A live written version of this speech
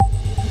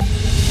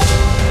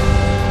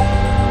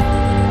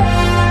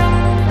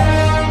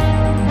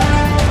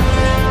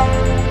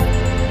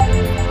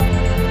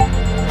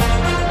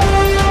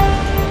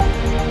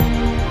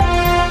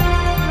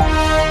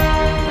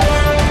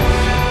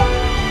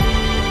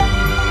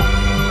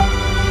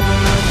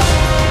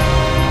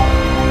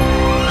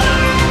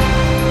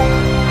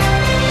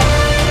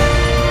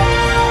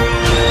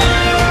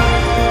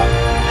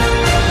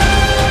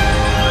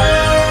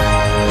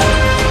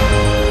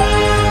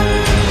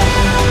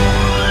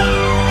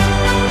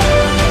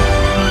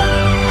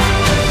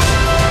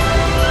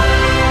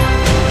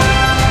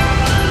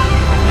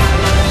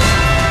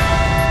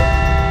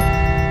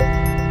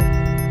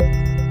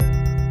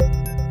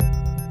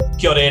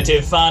Te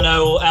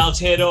whānau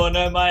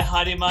Aotearoa mai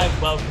haere mai.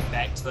 Welcome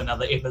back to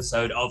another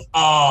episode of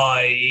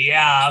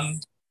Yum.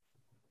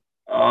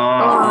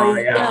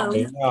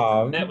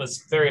 Yum. That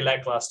was very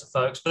lackluster,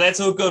 folks, but that's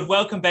all good.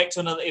 Welcome back to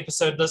another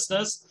episode,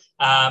 listeners.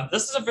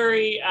 This is a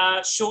very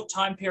short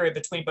time period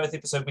between both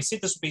episodes. We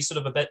said this would be sort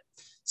of a bit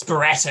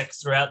sporadic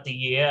throughout the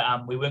year.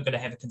 We weren't going to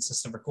have a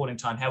consistent recording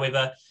time.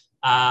 However,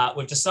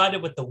 we've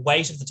decided with the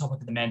weight of the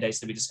topic of the mandates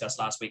that we discussed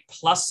last week,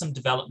 plus some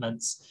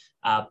developments,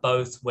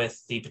 both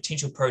with the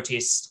potential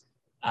protest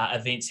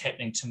events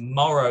happening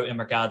tomorrow in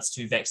regards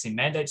to vaccine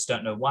mandates.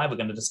 Don't know why. We're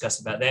going to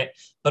discuss about that.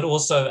 But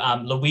also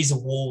Lousia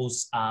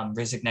Walls'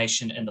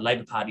 resignation in the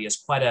Labour Party is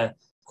quite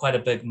a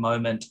big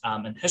moment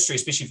in history,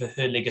 especially for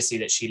her legacy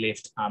that she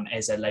left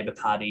as a Labour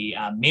Party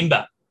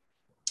member.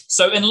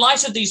 So in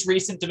light of these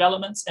recent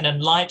developments and in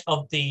light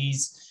of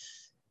these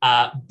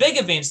big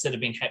events that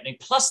have been happening,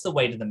 plus the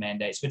weight of the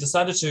mandates, we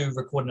decided to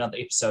record another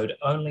episode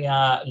only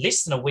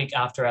less than a week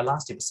after our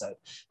last episode.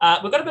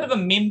 We've got a bit of a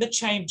member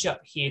change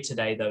up here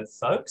today, though,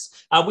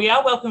 folks. We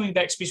are welcoming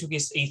back special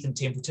guest Ethin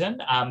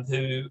Templeton,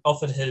 who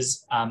offered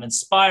his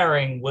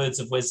inspiring words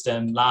of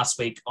wisdom last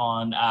week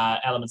on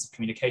elements of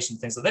communication,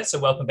 things like that. So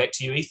welcome back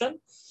to you, Ethin.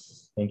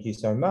 Thank you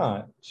so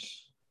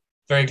much.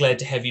 Very glad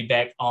to have you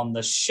back on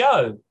the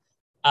show.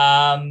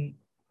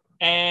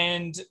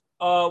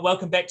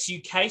 Welcome back to you,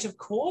 Kate, of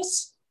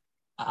course.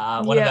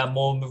 One of our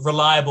more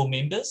reliable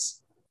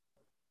members.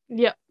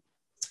 Yep.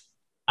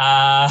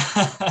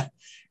 And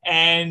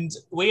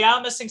we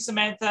are missing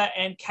Samantha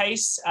and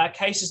Case.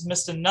 Case has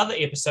missed another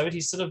episode.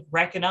 He's sort of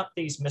racking up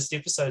these missed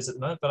episodes at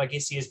the moment, but I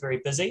guess he is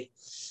very busy.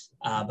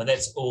 But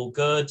that's all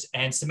good.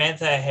 And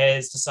Samantha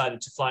has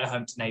decided to fly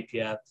home to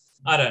Napier.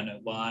 I don't know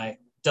why.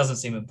 Doesn't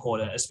seem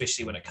important,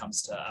 especially when it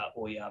comes to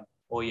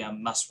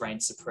Yum must reign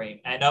supreme.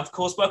 And of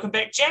course, welcome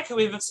back, Jack, who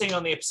we haven't seen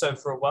on the episode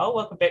for a while.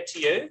 Welcome back to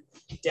you,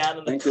 down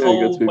in the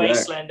cold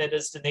wasteland that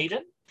is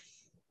Dunedin.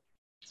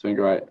 It's been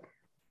great.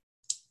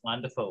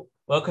 Wonderful.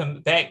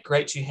 Welcome back.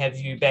 Great to have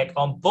you back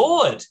on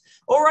board.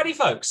 Alrighty,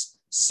 folks.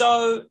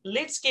 So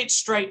let's get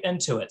straight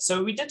into it.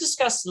 So we did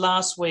discuss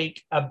last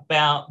week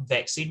about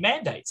vaccine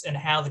mandates and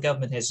how the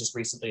government has just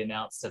recently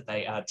announced that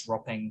they are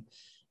dropping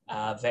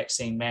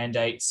vaccine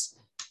mandates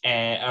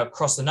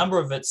across a number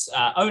of its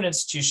own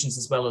institutions,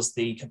 as well as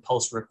the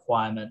compulsory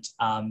requirement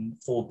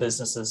for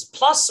businesses,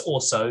 plus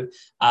also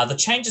the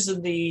changes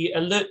in the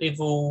alert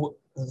level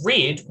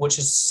red, which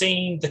has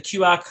seen the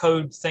QR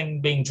code thing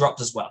being dropped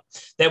as well.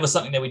 That was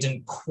something that we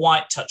didn't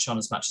quite touch on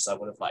as much as I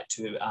would have liked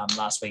to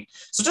last week.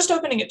 So just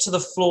opening it to the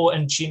floor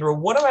in general,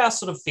 what are our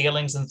sort of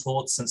feelings and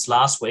thoughts since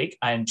last week?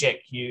 And Jack,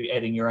 you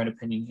adding your own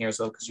opinion here as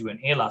well, because you weren't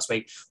here last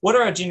week. What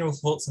are our general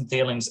thoughts and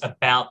feelings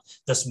about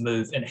this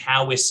move and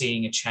how we're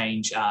seeing a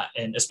change,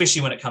 and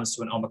especially when it comes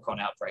to an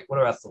Omicron outbreak? What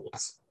are our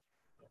thoughts?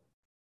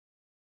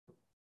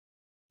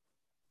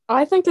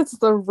 I think it's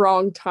the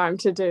wrong time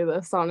to do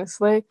this,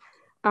 honestly.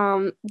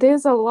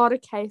 There's a lot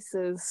of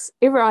cases.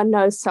 Everyone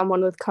knows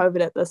someone with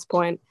COVID at this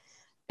point.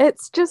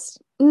 It's just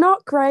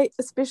not great,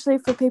 especially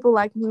for people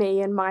like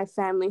me and my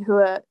family who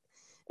are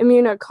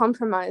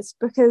immunocompromised,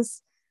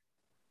 because,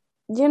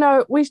 you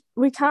know, we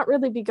can't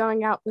really be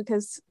going out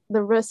because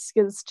the risk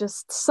is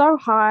just so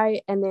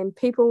high, and then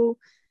people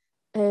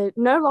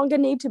no longer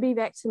need to be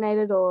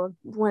vaccinated, or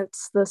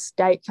once this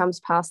date comes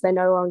past, they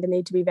no longer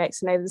need to be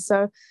vaccinated.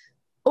 So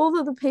all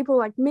of the people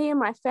like me and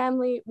my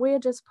family, we're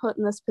just put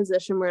in this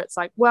position where it's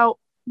like, well,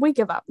 we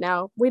give up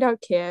now. We don't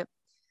care.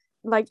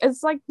 Like,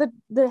 it's like the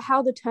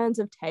how the turns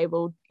have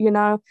tabled, you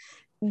know.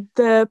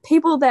 The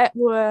people that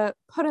were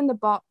put in a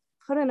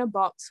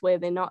box where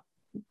they're not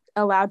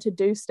allowed to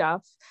do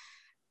stuff,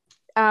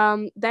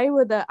 they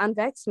were the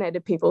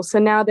unvaccinated people. So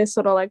now they're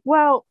sort of like,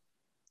 well,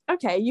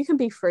 okay, you can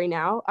be free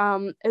now.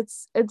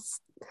 It's the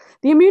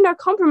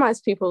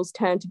immunocompromised people's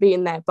turn to be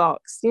in that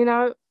box, you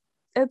know.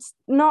 It's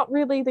not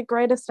really the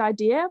greatest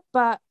idea,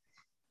 but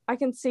I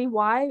can see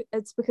why.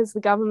 It's because the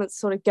government's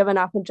sort of given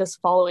up and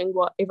just following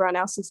what everyone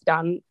else has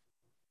done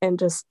and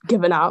just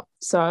given up.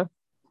 So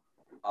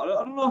I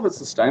don't know if it's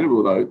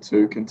sustainable, though,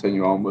 to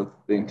continue on with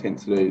the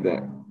intensity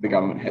that the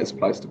government has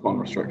placed upon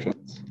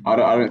restrictions. I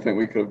don't think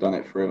we could have done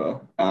it forever.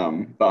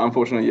 But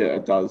unfortunately, yeah,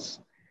 it does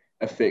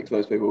affect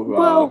those people who are a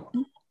lot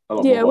more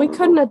vulnerable. We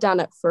couldn't have done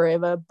it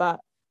forever,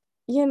 but,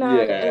 you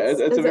know. Yeah,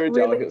 it's a very really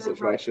delicate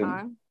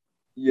situation.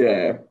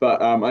 Yeah,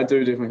 but I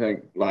do definitely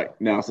think,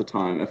 like, now's the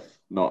time, if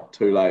not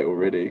too late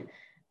already,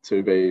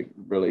 to be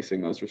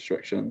releasing those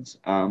restrictions.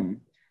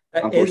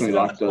 Unfortunately,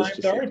 life does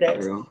just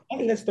carry on. I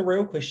think that's the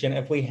real question.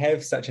 If we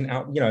have such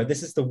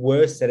this is the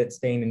worst that it's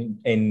been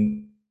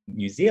in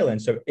New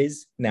Zealand, so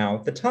is now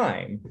the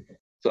time?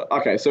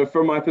 So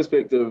from my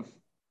perspective,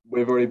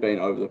 we've already been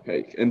over the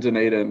peak. In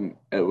Dunedin,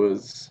 it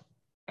was,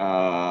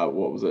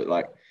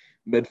 like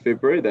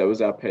mid-February, that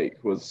was our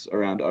peak, was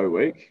around O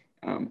week.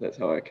 That's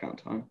how I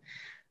count time.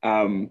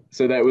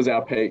 So that was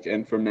our peak,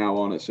 and from now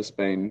on, it's just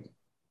been,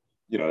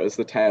 it's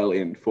the tail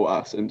end for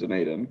us in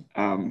Dunedin.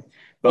 But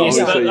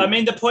I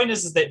mean, the point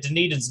is that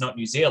Dunedin's not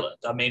New Zealand.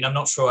 I mean, I'm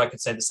not sure I could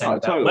say the same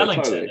about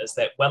Wellington. Totally. Is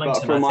that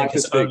Wellington? But from my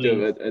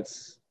perspective,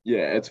 it's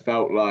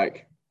felt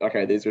like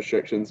okay, these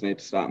restrictions need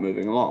to start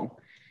moving along,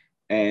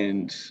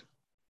 and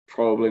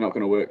probably not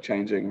going to work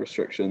changing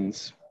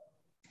restrictions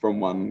from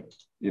one,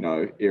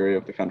 area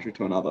of the country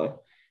to another.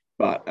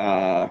 But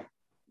I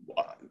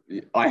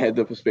had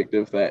the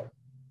perspective that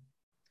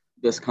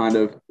this kind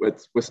of,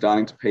 we're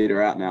starting to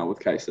peter out now with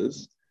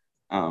cases.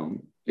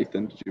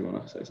 Ethin, did you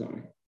want to say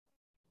something?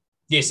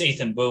 Yes,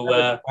 Ethin, we'll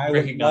I would love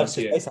recognize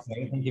to you. say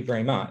something. Thank you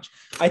very much.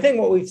 I think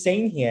what we've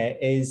seen here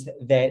is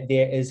that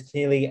there is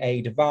clearly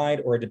a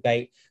divide or a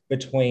debate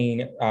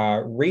between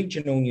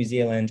regional New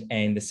Zealand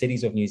and the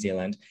cities of New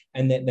Zealand,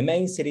 and that the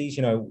main cities,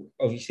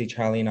 obviously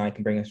Charlie and I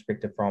can bring a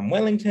perspective from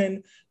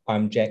Wellington.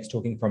 Jack's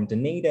talking from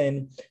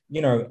Dunedin.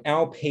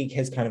 Our peak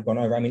has kind of gone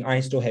over. I mean, I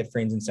still have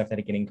friends and stuff that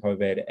are getting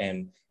COVID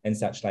and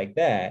such like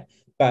that.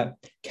 But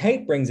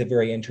Kate brings a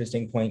very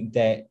interesting point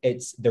that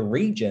it's the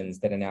regions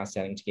that are now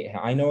starting to get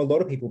hit. I know a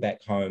lot of people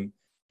back home,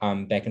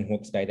 back in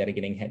Hawke's Bay, that are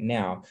getting hit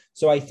now.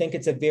 So I think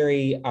it's a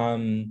very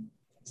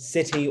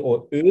city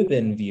or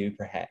urban view,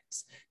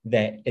 perhaps,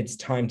 that it's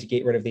time to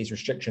get rid of these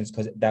restrictions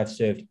because they've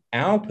served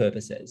our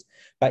purposes,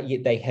 but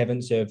yet they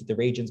haven't served the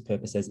region's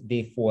purposes.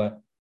 Therefore,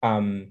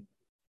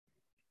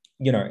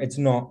 it's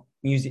not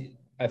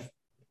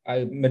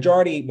a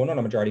majority, well, not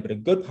a majority, but a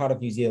good part of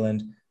New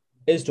Zealand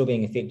is still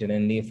being affected,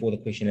 and therefore the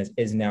question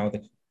is now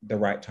the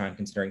right time,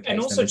 considering case and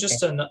also numbers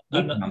just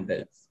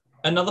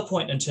another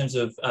point in terms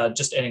of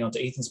just adding on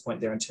to Ethan's point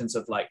there in terms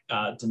of like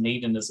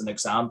Dunedin as an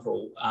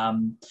example.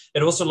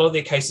 It also, a lot of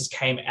their cases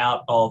came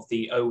out of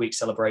the O Week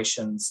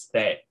celebrations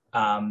that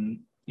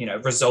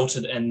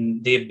resulted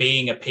in there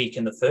being a peak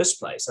in the first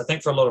place. I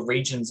think for a lot of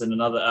regions and in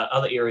other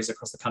areas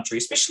across the country,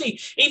 especially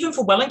even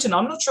for Wellington,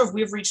 I'm not sure if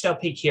we've reached our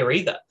peak here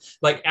either.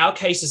 Like our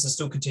cases are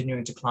still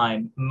continuing to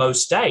climb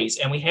most days,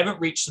 and we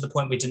haven't reached to the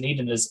point where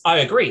Dunedin I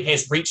agree,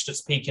 has reached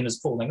its peak and is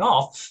falling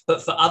off.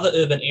 But for other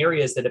urban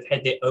areas that have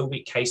had their O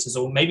Week cases,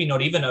 or maybe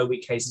not even O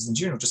Week cases in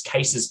general, just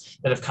cases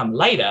that have come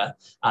later,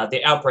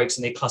 their outbreaks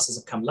and their clusters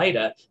have come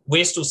later,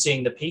 we're still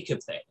seeing the peak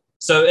of that.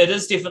 So it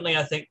is definitely,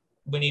 I think,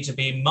 we need to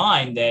be in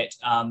mind that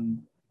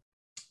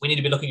we need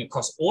to be looking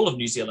across all of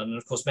New Zealand. And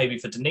of course, maybe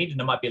for Dunedin,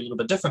 it might be a little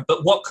bit different.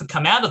 But what could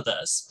come out of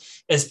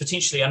this is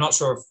potentially, I'm not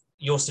sure if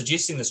you're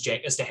suggesting this,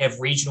 Jack, is to have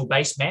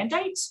regional-based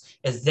mandates.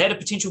 Is that a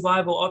potential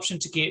viable option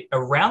to get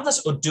around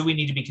this? Or do we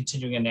need to be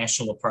continuing a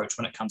national approach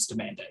when it comes to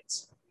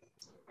mandates?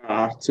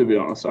 To be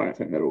honest, I don't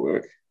think that'll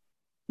work.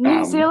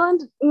 New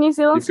Zealand's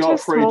too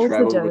small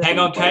to do. Hang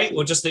on, Kate.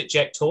 We'll just let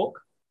Jack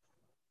talk.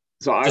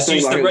 So I just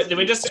think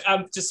use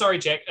just sorry,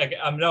 Jack.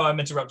 I know I'm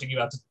interrupting you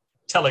after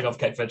telling off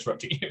Kate for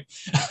interrupting you.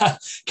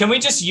 Can we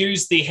just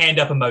use the hand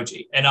up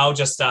emoji, and I'll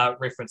just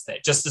reference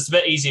that. Just it's a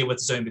bit easier with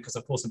Zoom because,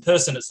 of course, in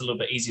person it's a little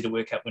bit easier to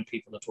work out when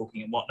people are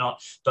talking and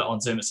whatnot, but on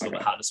Zoom it's a little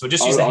bit harder. So we'll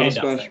just use the hand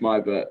up. I'll finish my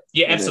bit.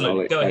 Yeah,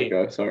 absolutely. Go ahead.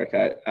 Go. Sorry,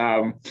 Kate.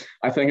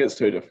 I think it's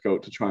too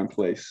difficult to try and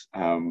police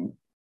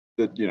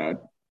the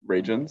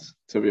regions.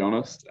 To be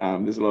honest,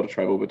 there's a lot of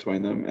travel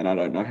between them, and I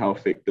don't know how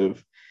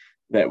effective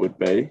that would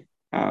be.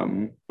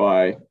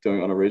 By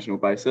doing it on a regional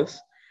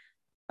basis.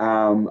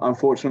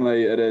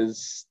 Unfortunately,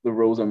 the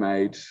rules are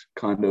made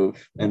kind of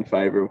in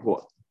favour of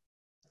what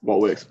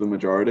works for the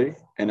majority.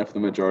 And if the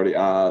majority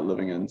are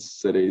living in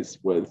cities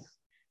with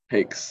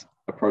peaks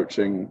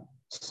approaching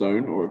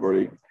soon or have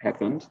already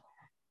happened,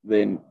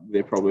 then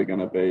they're probably going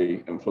to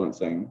be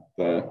influencing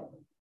the,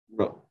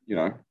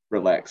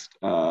 relaxed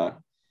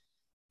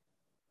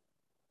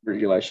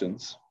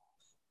regulations.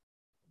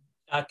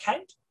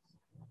 Kate?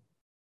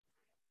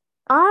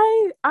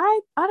 I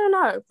don't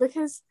know,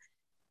 because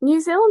New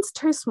Zealand's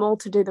too small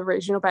to do the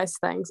regional based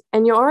things,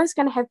 and you're always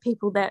going to have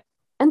people that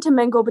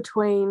intermingle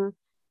between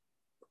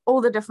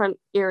all the different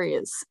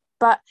areas.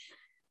 But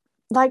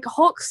like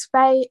Hawke's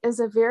Bay is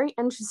a very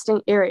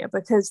interesting area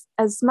because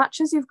as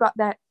much as you've got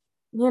that,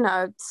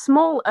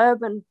 small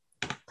urban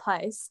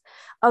place,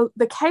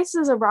 the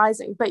cases are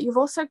rising, but you've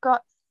also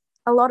got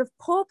a lot of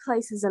poor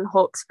places in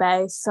Hawke's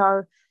Bay.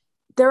 So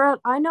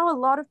I know a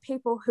lot of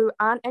people who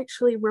aren't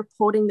actually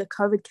reporting the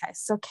COVID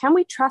case. So can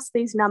we trust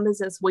these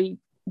numbers as we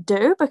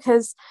do?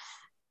 Because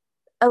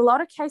a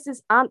lot of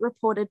cases aren't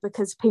reported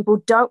because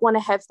people don't want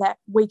to have that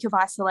week of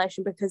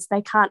isolation because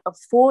they can't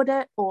afford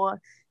it,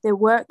 or their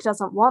work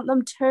doesn't want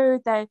them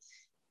to.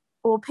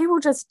 Or people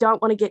just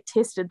don't want to get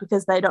tested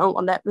because they don't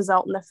want that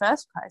result in the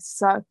first place.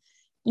 So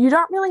you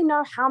don't really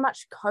know how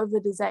much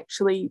COVID is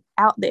actually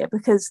out there,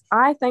 because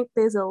I think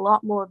there's a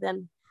lot more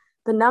than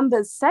the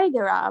numbers say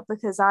there are,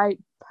 because I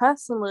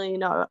personally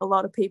know a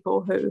lot of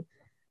people who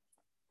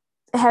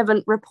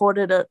haven't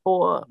reported it,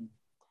 or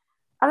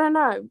I don't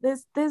know.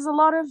 There's a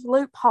lot of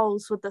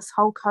loopholes with this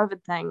whole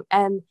COVID thing,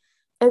 and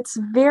it's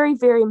very,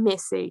 very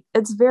messy.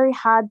 It's very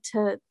hard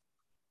to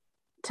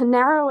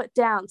narrow it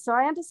down. So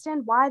I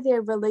understand why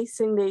they're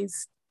releasing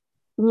these,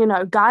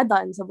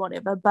 guidelines or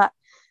whatever, but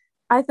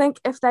I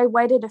think if they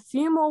waited a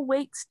few more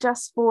weeks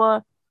just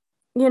for,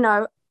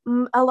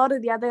 a lot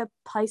of the other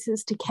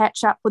places to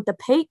catch up with the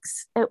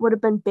peaks, it would have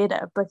been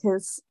better,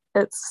 because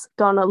it's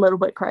gone a little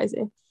bit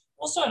crazy.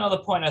 Also, another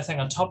point I think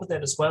on top of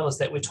that as well is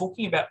that we're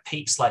talking about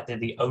peaks like they're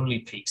the only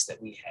peaks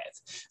that we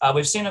have.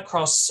 We've seen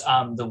across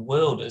the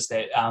world is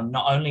that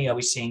not only are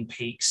we seeing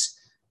peaks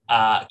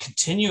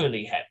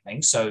continually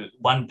happening. So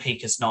one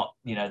peak is not,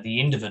 the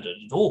end of it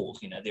at all.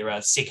 There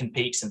are second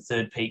peaks and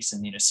third peaks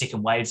and,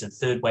 second waves and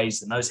third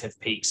waves, and those have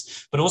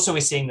peaks. But also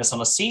we're seeing this on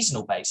a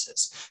seasonal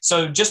basis.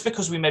 So just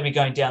because we may be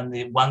going down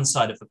the one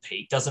side of a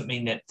peak doesn't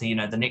mean that, the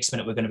next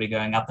minute we're going to be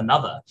going up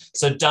another.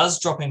 So does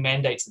dropping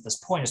mandates at this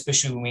point,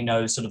 especially when we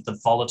know sort of the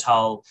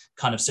volatile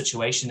kind of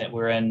situation that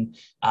we're in,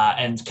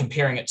 and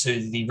comparing it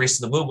to the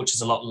rest of the world, which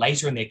is a lot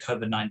later in their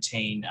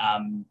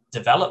COVID-19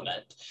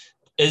 development,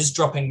 is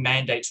dropping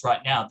mandates right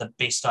now the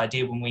best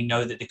idea when we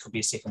know that there could be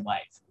a second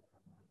wave?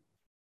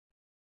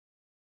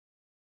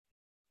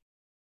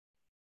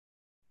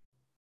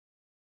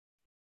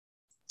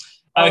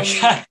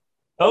 Okay.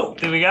 Oh,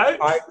 there we go.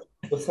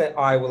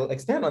 I will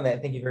expand on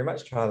that. Thank you very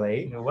much,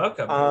 Charlie. You're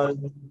welcome.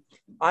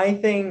 I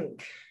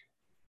think,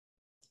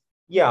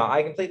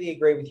 I completely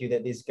agree with you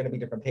that there's going to be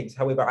different peaks.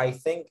 However, I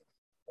think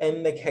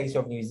in the case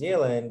of New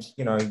Zealand,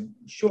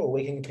 sure,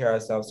 we can compare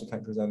ourselves to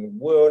countries around the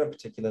world, and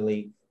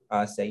particularly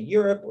say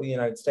Europe or the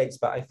United States,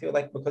 but I feel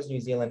like because New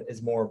Zealand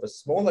is more of a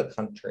smaller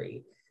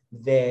country,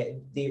 there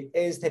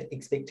is that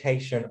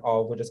expectation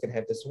of we're just going to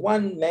have this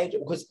one major,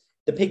 because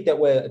the peak that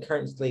we're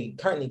currently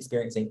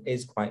experiencing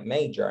is quite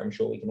major. I'm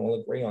sure we can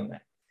all agree on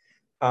that.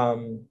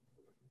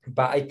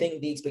 But I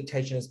think the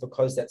expectation is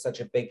because that's such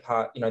a big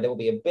part, there will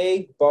be a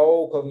big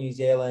bulk of New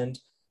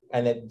Zealand,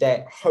 and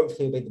that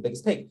hopefully will be the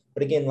biggest peak.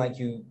 But again, like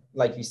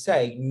you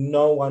say,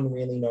 no one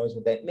really knows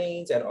what that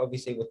means. And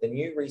obviously with the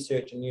new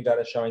research and new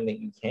data showing that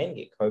you can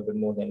get COVID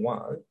more than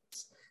once,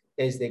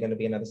 is there going to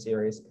be another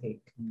serious peak?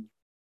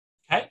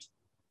 Kate?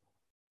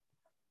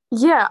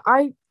 Yeah,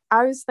 I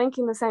was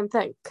thinking the same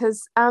thing,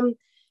 because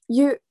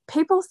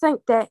people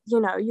think that,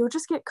 you'll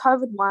just get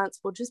COVID once,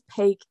 we'll just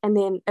peak and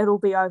then it'll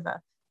be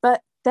over. But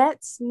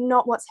that's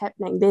not what's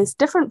happening. There's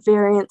different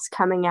variants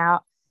coming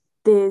out.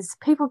 There's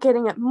people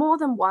getting it more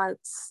than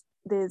once.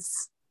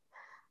 It's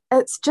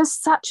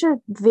just such a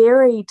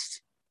varied,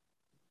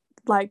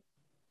 I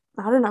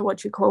don't know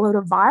what you call it,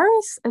 a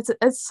virus.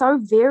 It's so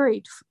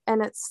varied,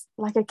 and it's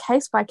like a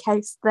case by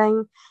case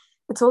thing.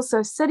 It's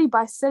also city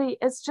by city.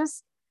 It's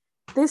just,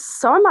 there's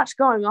so much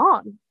going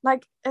on.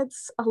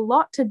 It's a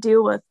lot to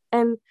deal with.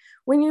 And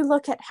when you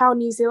look at how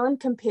New Zealand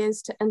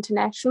compares to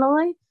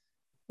internationally,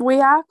 we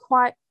are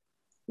quite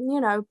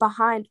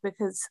behind,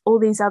 because all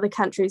these other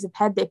countries have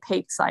had their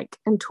peaks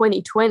in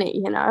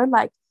 2020.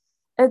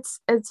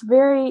 It's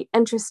very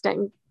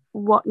interesting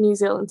what New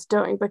Zealand's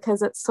doing,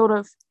 because it's sort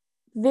of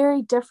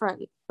very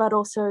different but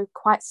also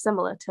quite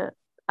similar to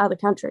other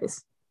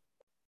countries.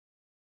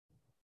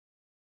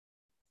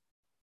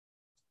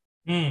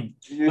 Do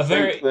you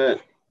think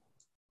that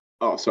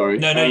Oh, sorry.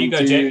 No, you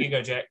go, Jack. You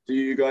go, Jack. Do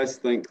you guys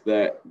think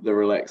that the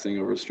relaxing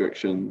of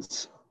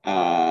restrictions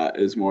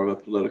is more of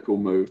a political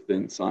move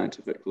than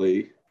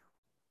scientifically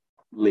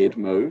led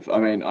move? I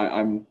mean,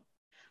 I'm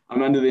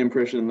under the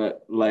impression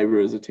that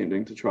Labour is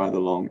attempting to try the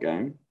long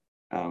game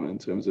in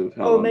terms of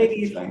how. Well,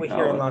 maybe if you were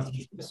here in last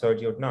episode,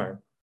 you would know.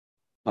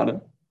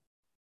 Pardon?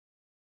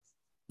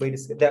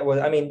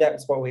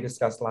 That's what we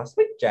discussed last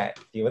week, Jack.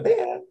 If you were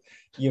there,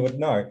 you would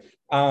know.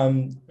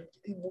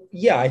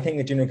 I think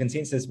the general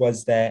consensus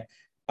was that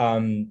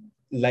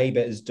Labour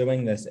is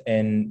doing this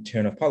in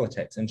terms of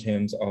politics, in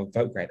terms of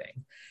vote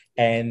grabbing,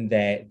 and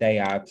that they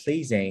are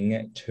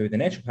pleasing to the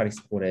National Party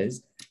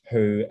supporters,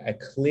 who are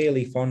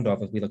clearly fond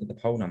of, if we look at the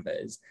poll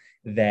numbers,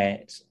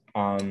 that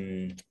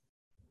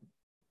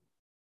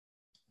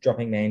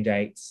dropping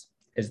mandates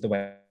is the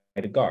way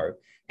to go.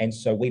 And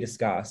so we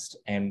discussed,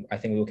 and I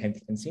think we all came to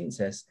the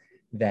consensus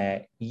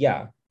that,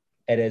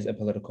 it is a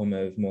political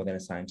move more than a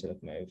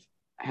scientific move.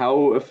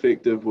 How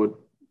effective would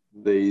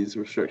these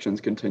restrictions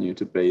continue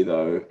to be,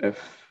 though, if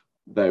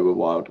they were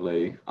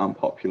wildly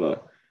unpopular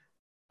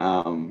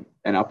and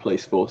our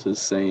police force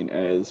is seen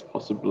as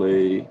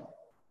possibly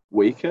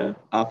weaker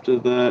after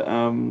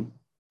the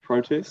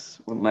protests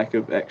or lack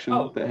of action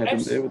that happened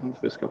there within the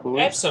first couple of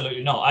weeks?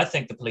 Absolutely not. I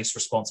think the police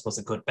response was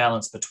a good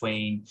balance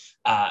between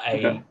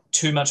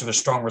too much of a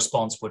strong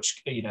response,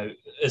 which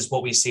is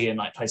what we see in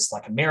places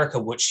like America,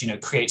 which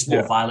creates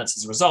more violence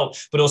as a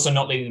result, but also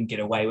not letting them get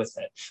away with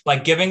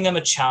it. Giving them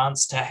a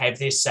chance to have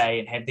their say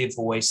and have their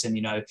voice, and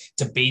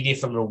to be there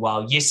for a little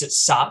while. Yes, it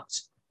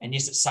sucked. And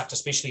yes, it sucked,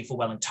 especially for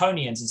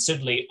Wellingtonians. And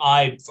certainly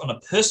I, on a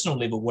personal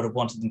level, would have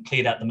wanted them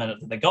cleared out the minute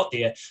that they got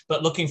there.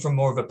 But looking from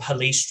more of a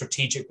police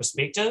strategic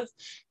perspective,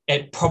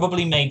 it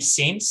probably made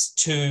sense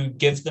to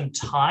give them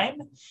time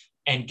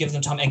and give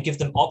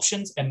them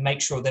options, and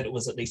make sure that it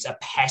was at least a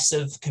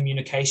passive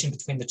communication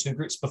between the two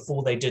groups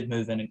before they did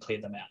move in and clear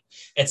them out.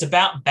 It's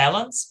about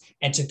balance,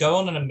 and to go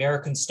on an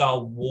American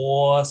style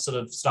war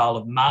style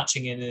of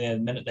marching in the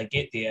minute they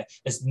get there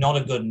is not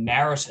a good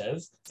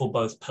narrative for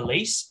both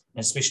police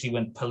and especially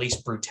when police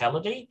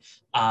brutality,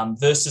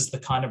 versus the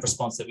kind of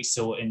response that we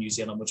saw in New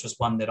Zealand, which was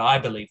one that I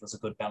believe was a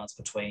good balance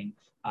between,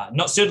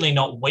 certainly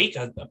not weak.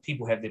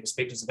 People have their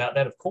perspectives about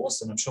that, of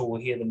course, and I'm sure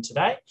we'll hear them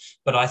today.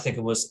 But I think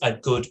it was a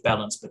good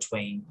balance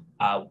between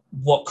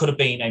what could have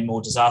been a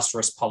more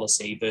disastrous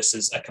policy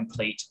versus a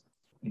complete,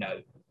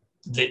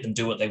 let them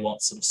do what they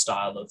want sort of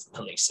style of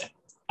policing.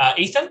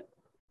 Ethin?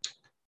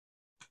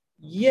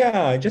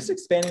 Yeah, just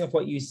expanding of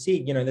what you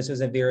said, this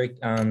was a very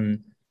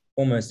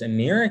almost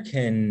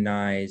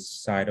Americanized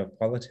side of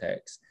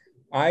politics.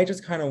 I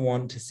just kind of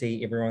want to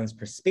see everyone's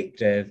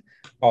perspective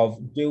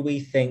of, do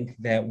we think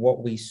that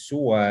what we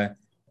saw,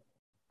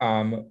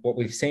 what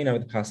we've seen over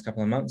the past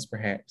couple of months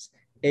perhaps,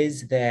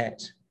 is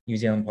that New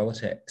Zealand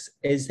politics?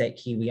 Is that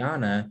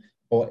Kiwiana?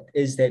 Or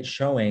is that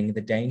showing the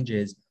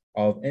dangers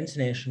of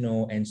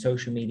international and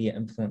social media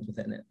influence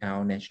within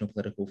our national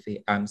political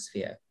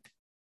sphere?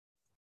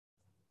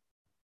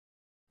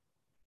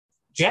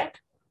 Jack?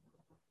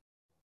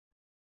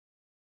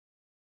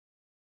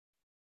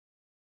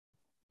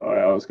 All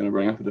right, I was going to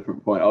bring up a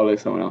different point. I'll let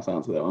someone else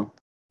answer that one.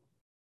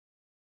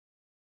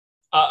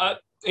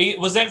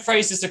 Was that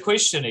phrased as a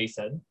question,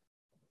 Ethin?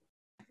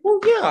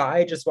 Well, yeah,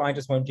 I just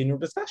want general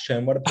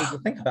discussion. What do people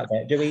think about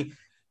that?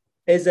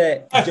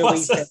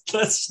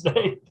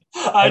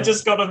 I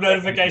just got a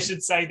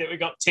notification saying that we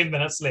got 10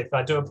 minutes left.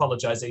 I do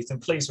apologize,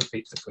 Ethin. Please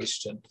repeat the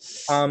question.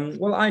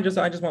 Well, I just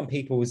want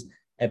people's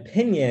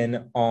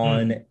opinion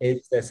on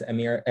is this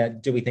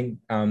do we think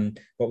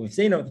what we've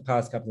seen over the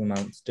past couple of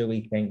months, do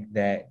we think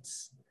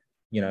that's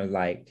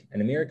like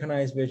an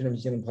Americanized version of New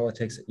Zealand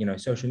politics,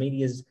 social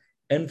media's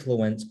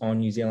influence on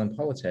New Zealand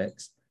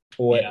politics,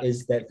 or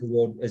is that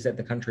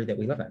the country that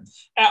we live in?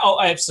 Oh,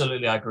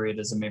 absolutely, I agree. It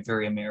is a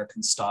very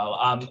American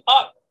style.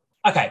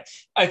 Okay,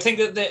 I think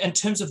that in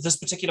terms of this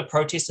particular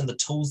protest and the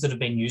tools that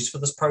have been used for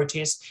this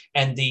protest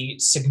and the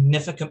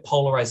significant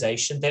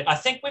polarization that I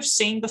think we've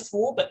seen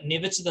before, but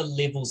never to the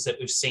levels that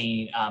we've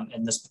seen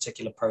in this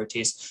particular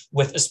protest,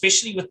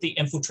 especially with the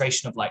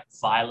infiltration of like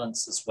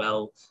violence as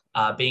well,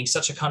 being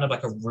such a kind of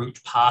like a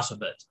root part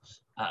of it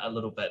a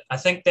little bit. I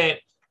think that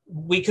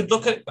we could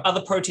look at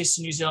other protests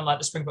in New Zealand, like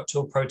the Springbok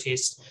Tour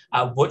protest,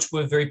 which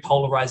were very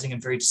polarizing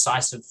and very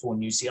decisive for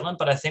New Zealand.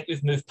 But I think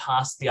we've moved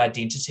past the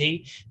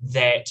identity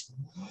that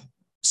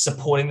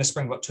supporting the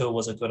Springbok Tour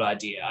was a good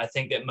idea. I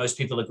think that most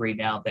people agree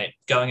now that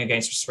going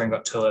against the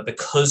Springbok Tour,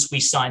 because we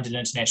signed an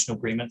international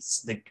agreement,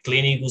 the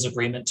Glen Eagles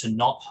agreement to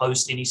not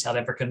host any South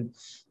African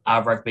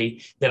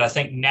rugby, that I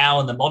think now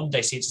in the modern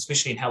day sense,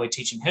 especially in how we're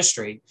teaching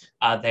history,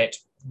 that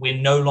we're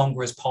no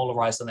longer as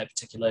polarized on that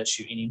particular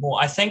issue anymore.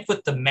 I think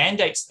with the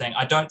mandates thing,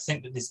 I don't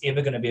think that there's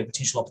ever going to be a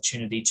potential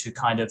opportunity to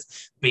kind of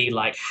be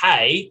like,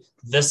 hey,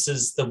 this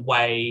is the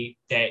way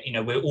that,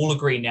 we all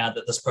agree now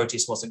that this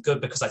protest wasn't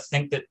good, because I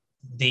think that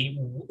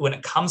when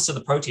it comes to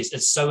the protest,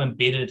 it's so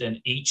embedded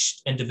in each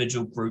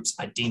individual group's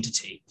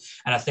identity.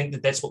 And I think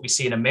that that's what we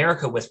see in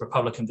America with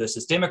Republican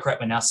versus Democrat.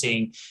 We're now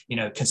seeing,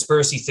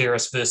 conspiracy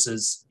theorists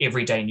versus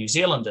everyday New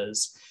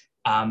Zealanders.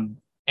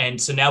 And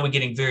so now we're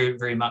getting very,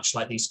 very much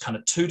like these kind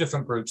of two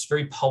different groups,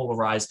 very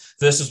polarized,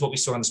 versus what we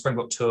saw in the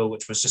Springbok Tour,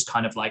 which was just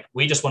kind of like,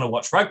 we just want to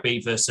watch rugby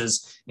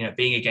versus,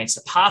 being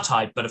against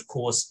apartheid. But of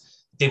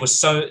course,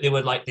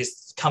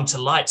 there's come to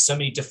light so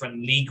many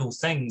different legal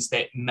things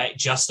that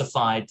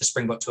justified the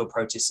Springbok Tour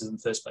protests in the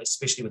first place,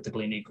 especially with the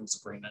Glen Eagles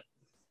agreement.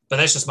 But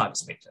that's just my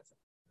perspective.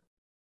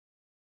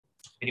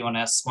 If anyone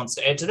else wants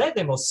to add to that,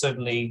 then most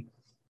certainly.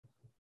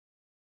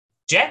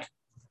 Jack?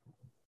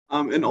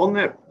 And on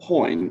that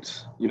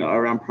point,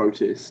 around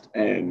protest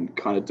and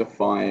kind of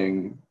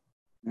defying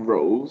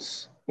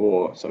rules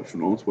or social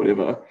norms,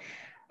 whatever.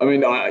 I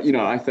mean,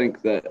 I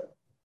think that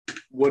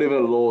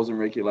whatever laws and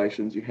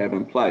regulations you have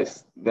in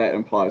place, that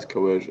implies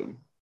coercion.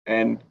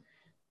 And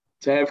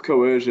to have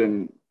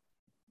coercion,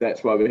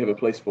 that's why we have a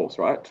police force,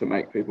 right? To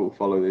make people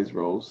follow these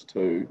rules,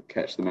 to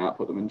catch them out,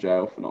 put them in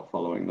jail for not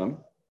following them.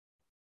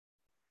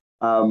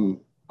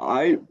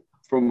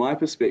 From my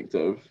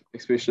perspective,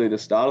 especially the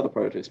start of the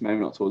protest, maybe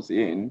not towards the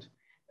end,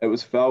 it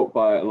was felt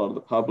by a lot of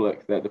the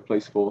public that the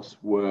police force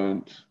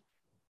weren't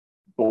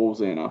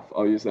ballsy enough,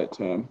 I'll use that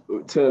term,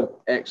 to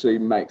actually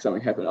make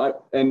something happen.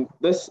 And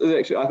this is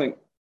actually, I think,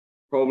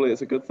 probably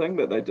it's a good thing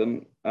that they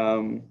didn't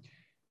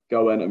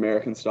go in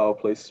American-style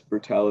police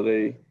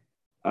brutality,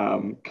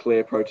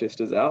 clear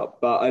protesters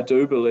out. But I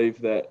do believe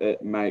that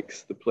it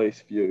makes the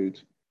police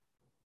viewed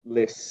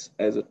less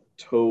as a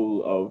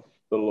tool of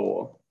the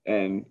law,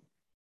 and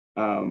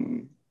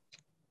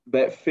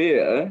that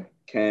fear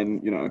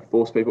can,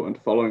 force people into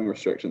following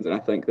restrictions. And I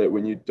think that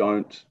when you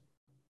don't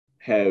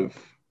have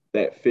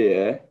that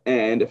fear,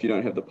 and if you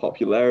don't have the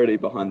popularity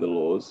behind the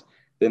laws,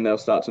 then they'll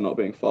start to not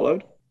being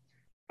followed.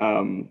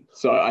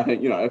 So I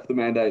think, if the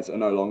mandates are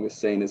no longer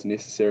seen as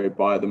necessary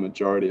by the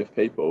majority of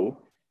people,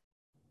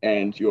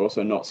 and you're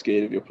also not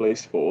scared of your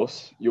police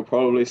force, you'll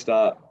probably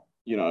start,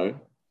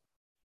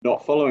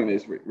 not following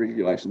these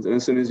regulations. And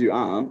as soon as you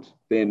aren't,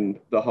 then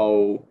the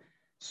whole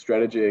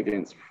strategy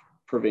against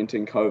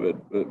preventing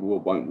COVID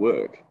won't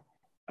work,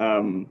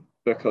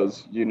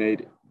 because you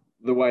need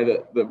the way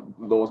that the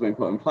law's been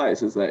put in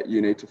place is that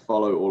you need to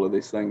follow all of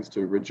these things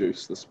to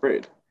reduce the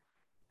spread.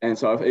 And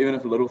so even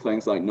if little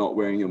things like not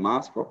wearing your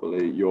mask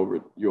properly,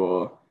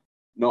 you're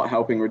not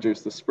helping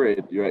reduce the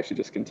spread, you're actually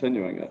just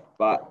continuing it.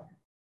 But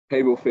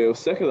people feel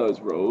sick of those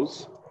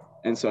rules,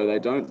 and so they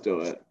don't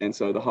do it. And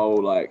so the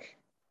whole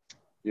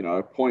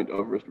point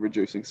of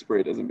reducing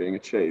spread isn't being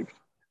achieved.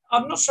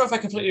 I'm not sure if I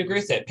completely agree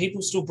with that.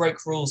 People still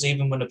break rules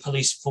even when a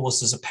police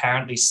force is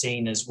apparently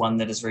seen as one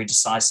that is very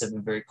decisive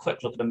and very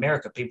quick. Look at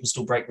America. People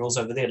still break rules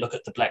over there. Look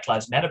at the Black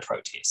Lives Matter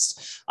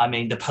protests. I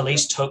mean, the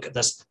police took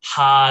this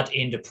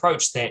hard-end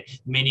approach that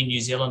many New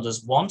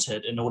Zealanders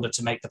wanted in order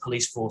to make the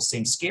police force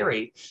seem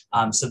scary,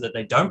 so that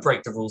they don't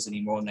break the rules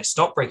anymore and they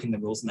stop breaking the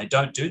rules and they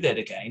don't do that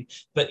again.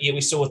 But yeah, we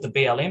saw with the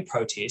BLM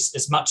protest,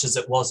 as much as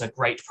it was a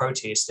great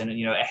protest and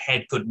it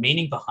had good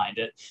meaning behind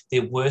it,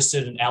 there were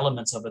certain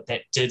elements of it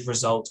that did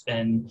result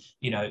in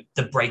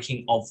the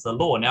breaking of the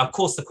law. Now, of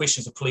course, the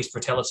questions of police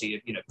brutality,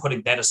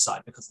 putting that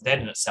aside, because that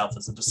in itself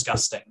is a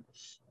disgusting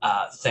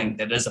thing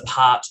that is a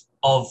part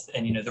of,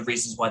 and the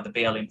reasons why the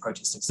BLM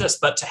protests exist.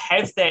 But to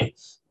have that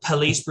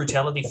police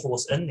brutality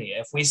force in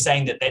there, if we're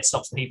saying that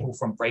stops people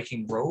from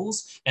breaking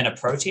rules in a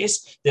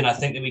protest, then I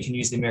think that we can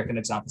use the American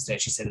examples to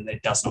actually say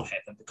that does not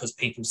happen, because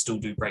people still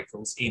do break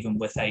rules even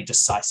with a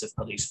decisive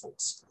police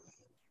force.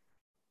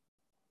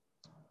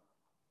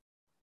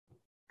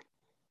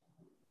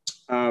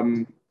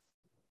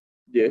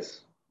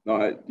 Yes,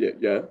 no,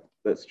 yeah,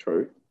 that's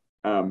true.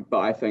 But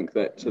I think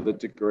that to the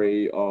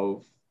degree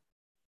of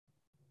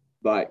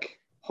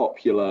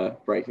popular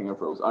breaking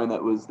of rules, I mean,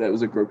 that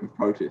was a group of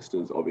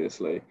protesters,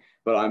 obviously,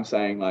 but I'm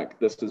saying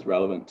this is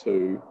relevant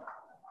to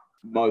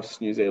most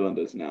New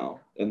Zealanders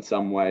now. In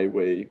some way,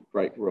 we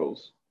break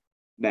rules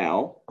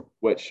now,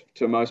 which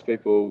to most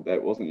people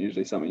that wasn't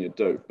usually something you'd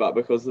do. But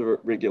because the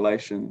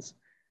regulations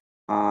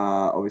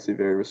are obviously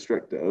very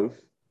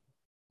restrictive,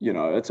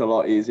 it's a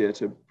lot easier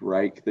to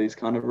break these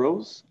kind of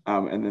rules.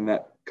 And then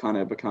that kind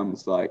of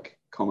becomes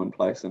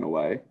commonplace in a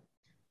way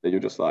that you're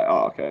just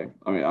oh, okay.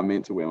 I mean, I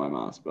meant to wear my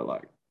mask, but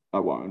I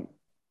won't.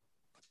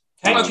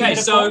 Okay,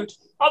 so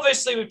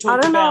obviously we've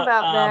talked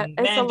about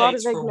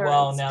mandates for a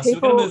while now. So we're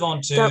going to move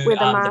on to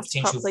the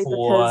potential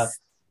for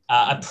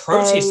a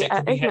protest that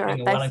could be happening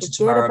in Wellington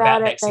tomorrow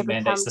about vaccine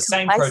mandates. The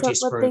same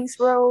protest group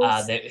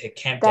that had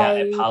camped out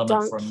at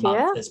Parliament for a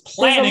month is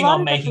planning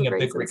on making a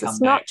bigger comeback.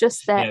 It's not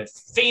just that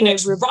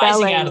Phoenix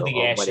rising out of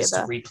the ashes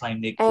to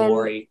reclaim their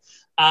glory.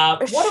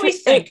 What do we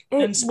think?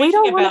 And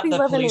speaking about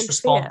the police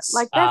response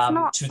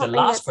to the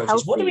last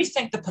protest, what do we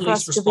think the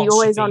police response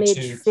should be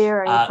to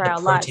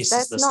the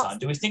protesters this time?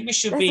 Do we think we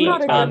should be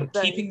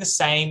keeping the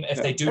same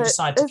if they do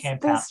decide to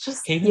camp out,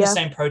 keeping the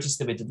same protest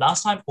that we did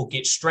last time, or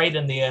get straight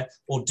in there,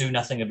 or do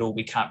nothing at all?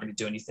 We can't really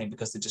do anything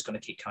because they're just going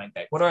to keep coming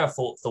back. What are our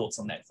thoughts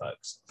on that,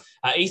 folks?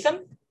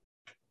 Ethin?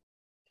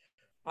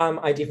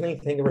 I definitely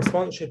think the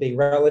response should be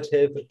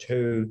relative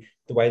to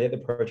the way that the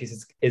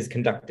protest is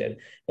conducted.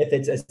 If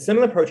it's a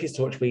similar protest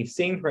to which we've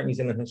seen throughout New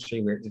Zealand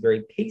history, where it's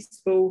very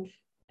peaceful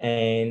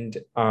and,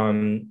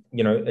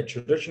 a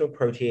traditional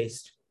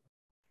protest,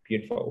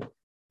 beautiful.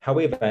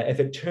 However, if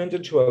it turns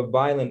into a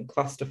violent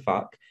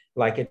clusterfuck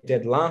like it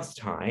did last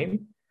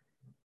time,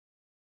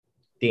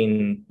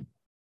 then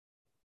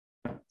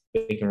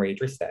we can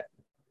readdress that.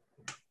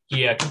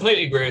 Yeah,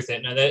 completely agree with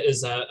that. No, that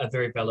is a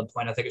very valid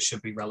point. I think it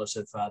should be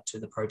relative to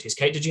the protest.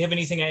 Kate, did you have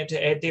anything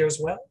to add there as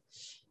well?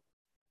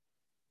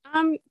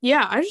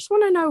 Yeah, I just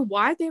want to know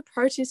why they're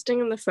protesting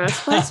in the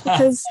first place,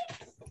 because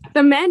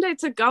the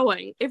mandates are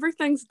going.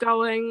 Everything's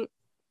going.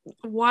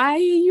 Why are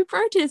you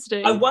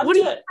protesting? What are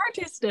you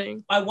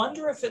protesting? I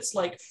wonder if it's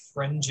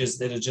fringes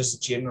that are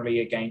just generally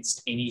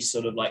against any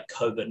sort of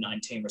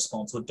COVID-19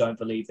 response, or don't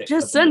believe that.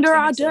 Jacinda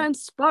Ardern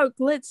spoke.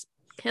 Let's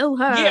kill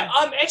her. Yeah,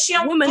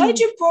 I'm glad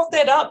you brought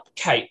that up,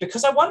 Kate,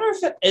 because I wonder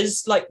if it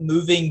is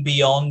moving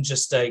beyond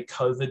just a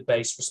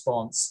COVID-based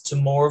response to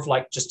more of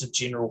just a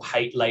general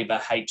hate Labour,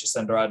 hate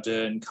Jacinda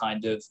Ardern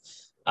kind of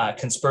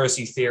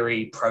conspiracy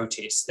theory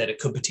protest that it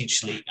could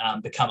potentially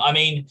become. I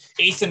mean,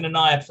 Ethin and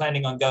I are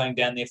planning on going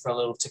down there for a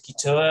little tiki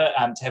tour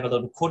to have a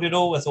little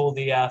korero with all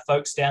the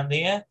folks down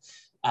there,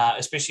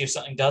 especially if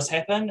something does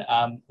happen.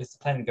 We're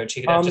planning to go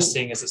check it out, just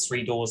seeing as it's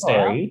 3 doors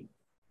down.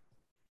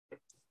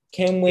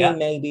 Can we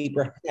maybe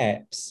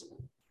perhaps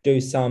do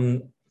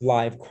some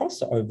live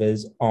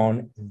crossovers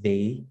on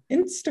the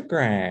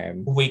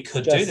Instagram? We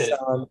could do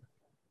that.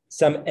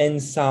 Some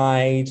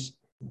inside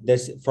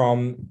this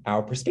from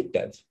our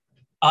perspective.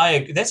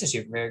 That's actually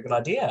a very good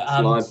idea.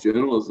 Live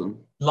journalism.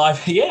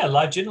 Live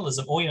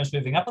journalism. Audience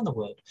moving up in the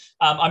world.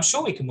 I'm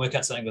sure we can work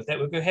out something with that.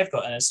 We have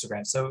got an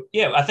Instagram. So,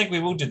 yeah, I think we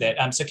will do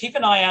that. So keep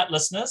an eye out,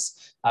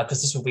 listeners,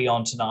 because this will be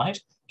on tonight.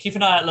 Keep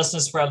an eye out,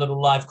 listeners, for our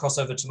little live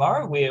crossover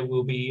tomorrow, where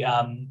we'll be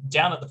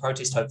down at the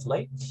protest,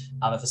 hopefully,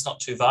 if it's not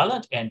too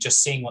violent, and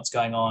just seeing what's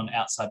going on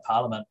outside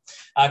Parliament.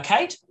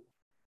 Kate?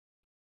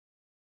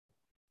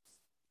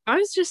 I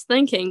was just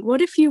thinking,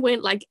 what if you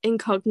went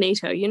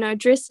incognito,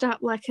 dressed up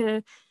like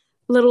a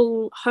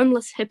little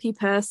homeless hippie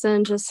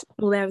person, that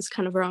was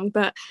kind of wrong,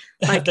 but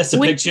that's a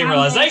big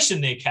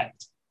generalization there, Kate.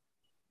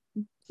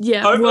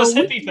 Yeah, Homeless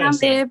well, hippie we're down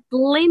person. there,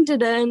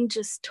 blended in,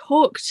 just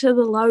talk to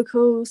the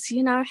locals,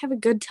 have a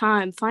good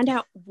time, find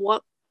out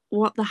what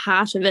the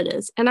heart of it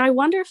is. And I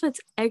wonder if it's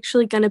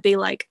actually going to be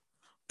like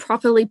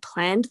properly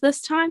planned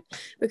this time,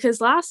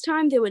 because last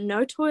time there were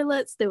no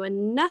toilets, there were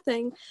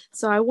nothing.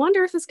 So I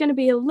wonder if it's going to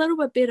be a little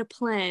bit better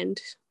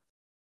planned.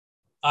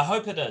 I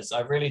hope it is. I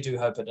really do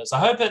hope it is. I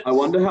hope it. I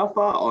wonder how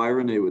far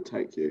irony would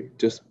take you.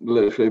 Just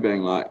literally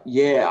being like,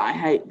 yeah, I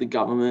hate the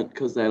government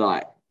because they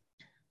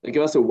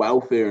give us a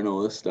welfare and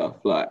all this stuff.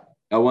 Like,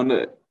 I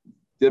wonder,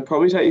 they'd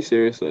probably take you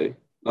seriously.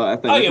 Like,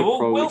 I think they could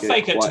probably we'll get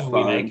fake it quite till we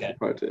far make into it.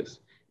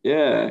 protest.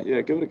 Yeah,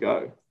 give it a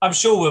go. I'm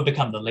sure we'll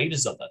become the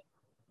leaders of it.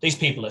 These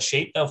people are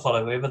sheep. They'll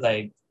follow whoever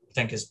they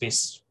think is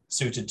best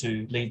suited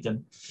to lead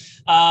them.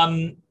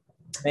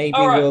 Maybe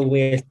all right. we'll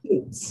wear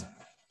suits.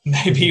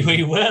 Maybe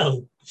we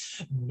will.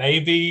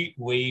 Maybe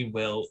we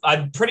will.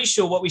 I'm pretty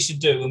sure what we should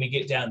do when we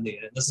get down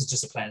there, this is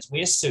just a plan, is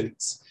wear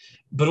suits,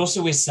 but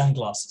also wear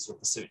sunglasses with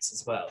the suits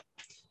as well.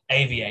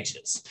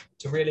 Aviators,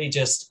 to really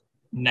just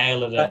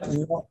nail it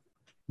in.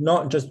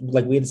 Not just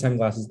like wear the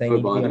sunglasses, they need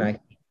to be on a...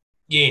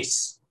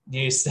 Yes,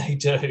 they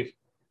do.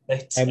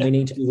 And we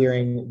need to be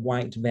wearing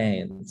white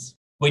Vans.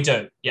 We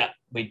do, yeah,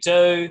 we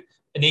do.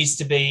 It needs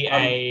to be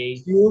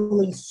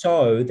purely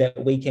so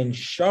that we can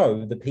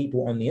show the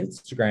people on the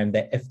Instagram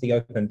that if the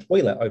open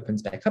toilet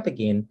opens back up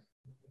again,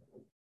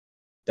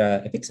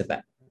 the effects of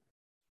that.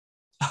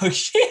 Oh,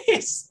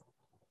 yes.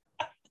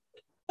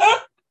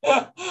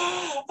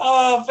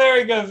 Oh,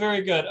 very good,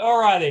 very good. All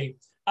righty.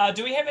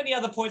 Do we have any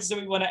other points that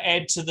we want to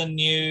add to the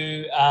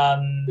new...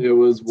 There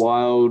was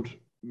wild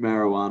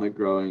marijuana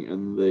growing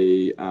in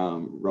the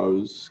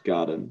Rose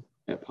Garden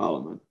at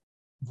Parliament.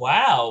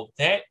 Wow,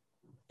 that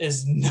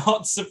is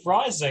not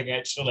surprising,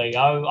 actually.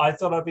 I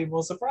thought I'd be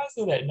more surprised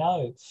with that.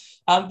 No.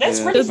 That's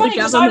really funny.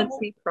 Should the government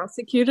be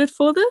prosecuted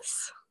for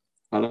this?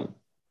 I don't.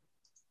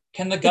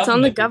 Can the government... It's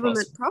on the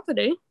government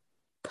property.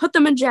 Put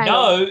them in jail.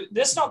 No,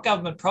 that's not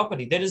government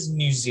property. That is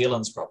New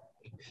Zealand's property.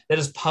 That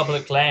is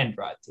public land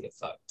right there,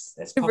 folks.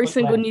 That's every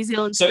single land. New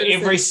Zealand. So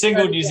every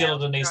single New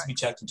Zealander needs to be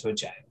chucked into a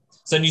jail.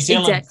 So New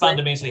Zealand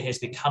fundamentally has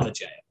become a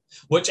jail,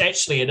 which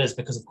actually it is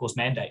because, of course,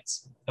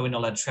 mandates. And we're not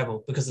allowed to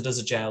travel because it is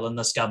a jail. And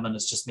this government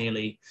is just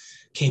merely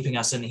keeping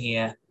us in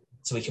here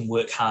so we can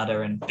work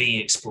harder and be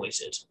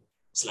exploited.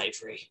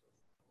 Slavery.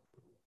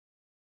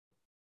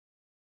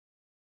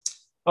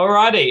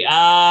 Alrighty.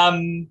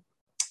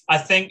 I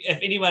think if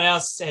anyone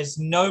else has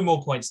no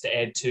more points to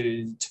add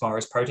to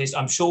tomorrow's protest,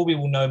 I'm sure we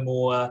will know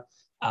more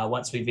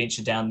once we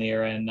venture down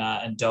there and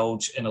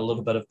indulge in a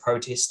little bit of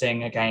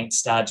protesting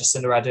against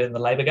Jacinda Ardern and the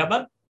Labour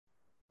government.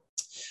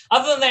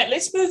 Other than that,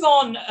 let's move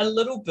on a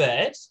little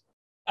bit.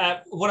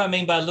 What I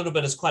mean by a little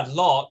bit is quite a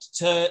lot,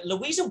 to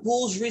Lousia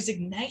Walls'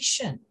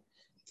 resignation.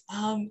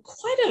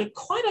 Quite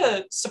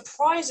a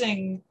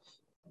surprising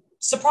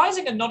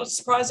and not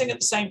surprising at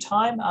the same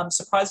time.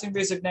 Surprising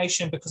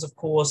resignation because, of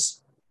course,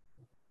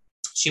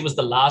 she was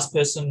the last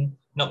person,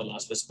 not the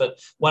last person, but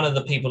one of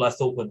the people I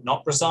thought would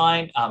not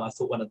resign. I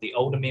thought one of the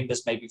older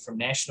members, maybe from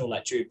National,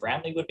 like Drew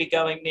Brownlee, would be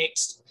going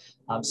next.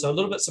 So a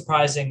little bit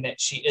surprising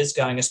that she is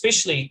going,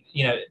 especially,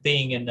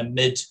 being in the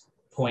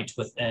midpoint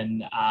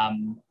within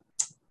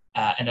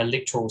an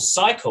electoral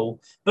cycle,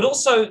 but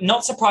also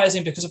not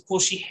surprising because, of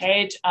course, she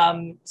had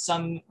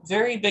some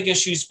very big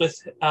issues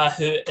with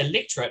her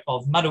electorate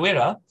of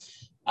Maruera,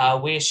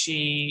 where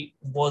she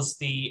was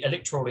the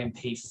electoral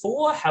MP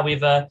for.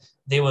 However,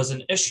 there was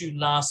an issue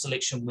last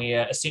election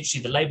where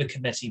essentially the Labour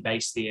committee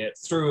based there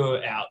threw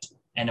her out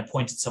and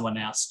appointed someone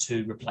else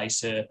to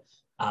replace her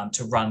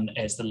to run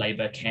as the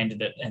Labour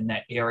candidate in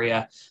that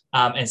area.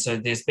 And so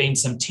there's been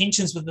some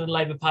tensions within the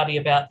Labour Party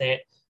about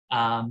that.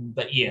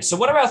 But yeah, so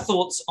what are our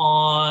thoughts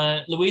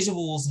on Lousia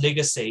Walls'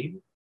 legacy,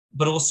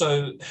 but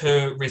also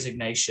her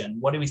resignation?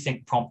 What do we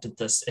think prompted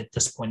this at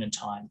this point in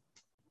time?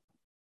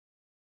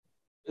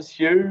 Is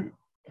Hugh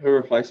her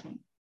replacement?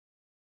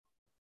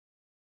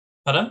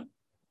 Pardon?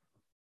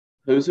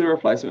 Who's her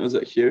replacement? Is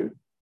it Hugh?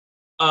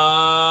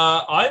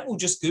 I will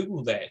just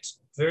Google that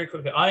very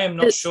quickly. I am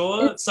not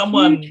sure.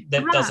 Someone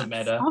that doesn't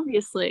matter.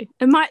 Obviously,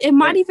 it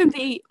might even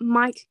be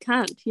Mike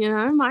Cunt.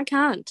 Mike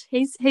Cunt.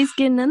 He's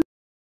getting in.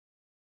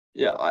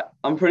 Yeah,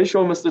 I'm pretty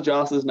sure Mr.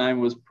 Jas's name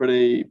was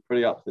pretty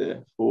up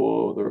there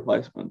for the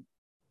replacement.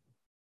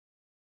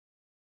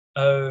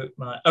 Oh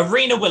my!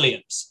 Arena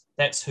Williams.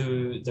 That's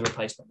who the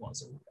replacement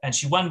was, and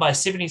she won by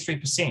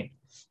 73%.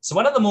 So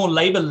one of the more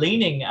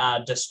Labour-leaning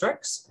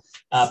districts,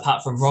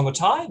 apart from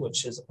Rongotai,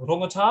 which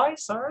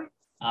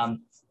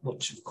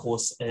of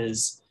course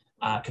is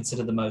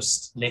considered the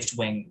most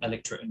left-wing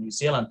electorate in New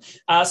Zealand.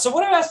 So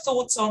what are our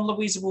thoughts on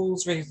Lousia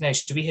Walls'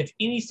 resignation? Do we have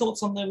any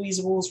thoughts on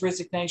Lousia Walls'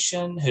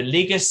 resignation, her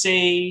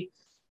legacy,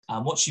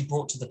 what she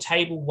brought to the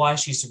table, why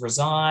she's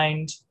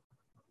resigned?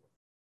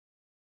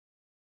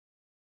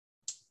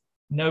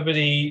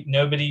 Nobody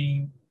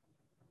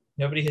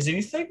has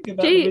anything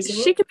about Lousia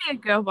Walls? She could be a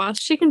girl boss.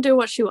 She can do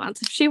what she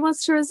wants. If she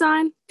wants to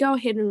resign, go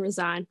ahead and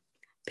resign.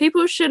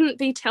 People shouldn't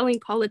be telling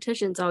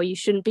politicians, oh, you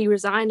shouldn't be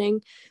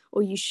resigning,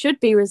 or you should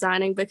be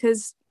resigning,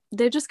 because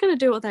they're just going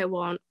to do what they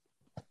want.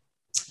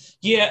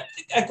 Yeah,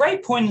 a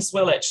great point as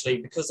well, actually,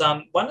 because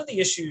one of the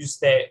issues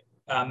that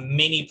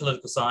many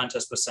political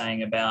scientists were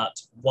saying about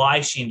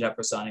why she ended up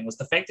resigning was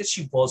the fact that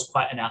she was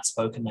quite an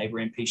outspoken Labour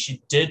MP.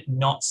 She did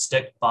not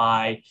stick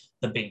by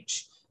the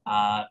bench.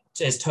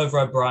 As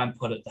Tova O'Brien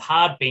put it, the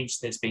hard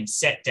bench that's been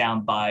sat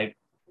down by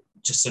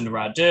Jacinda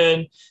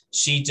Ardern,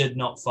 she did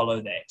not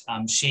follow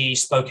that. She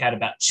spoke out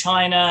about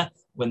China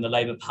when the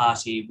Labour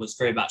Party was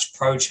very much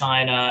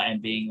pro-China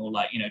and being all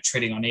like,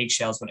 treading on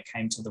eggshells when it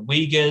came to the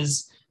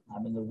Uyghurs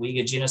and the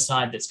Uyghur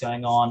genocide that's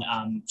going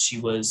on. She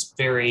was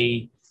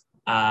very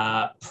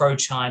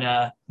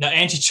pro-China, no,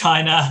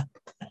 anti-China,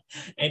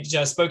 and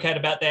spoke out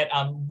about that.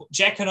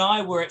 Jack and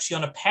I were actually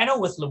on a panel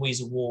with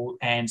Louisa Walls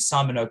and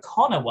Simon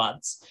O'Connor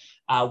once,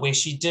 where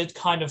she did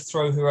kind of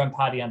throw her own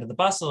party under the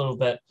bus a little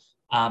bit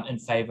in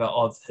favour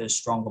of her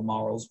stronger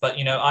morals. But,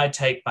 I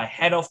take my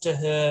hat off to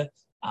her.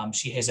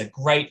 She has a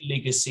great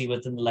legacy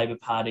within the Labour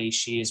Party.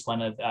 She is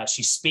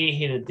she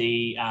spearheaded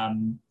the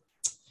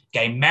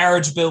gay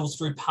marriage bill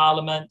through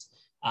Parliament,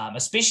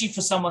 especially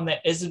for someone that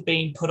isn't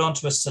being put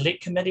onto a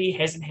select committee,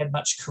 hasn't had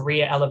much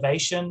career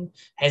elevation,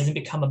 hasn't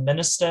become a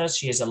minister.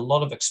 She has a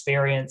lot of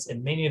experience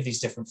in many of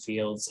these different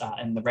fields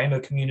in the Rainbow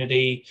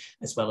community,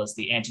 as well as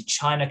the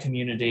anti-China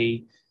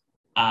community,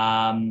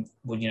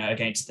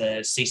 against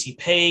the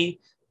CCP.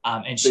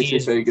 And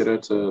CCP get her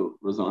to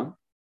resign?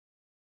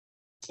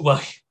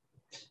 Well,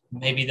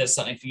 maybe that's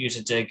something for you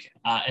to dig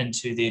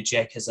into there,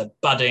 Jack, as a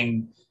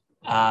budding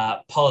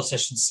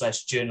politician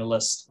 /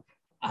 journalist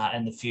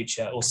in the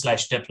future, or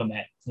 /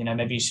 diplomat.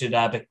 Maybe you should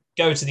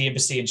go to the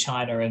embassy in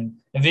China and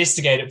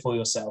investigate it for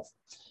yourself.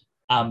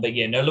 But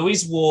yeah, no,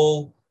 Louisa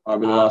Walls. I'll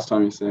be the last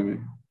time you see me.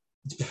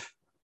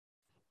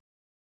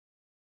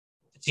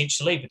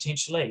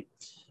 Potentially.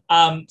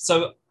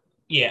 So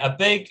yeah,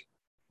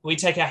 we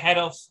take our hat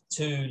off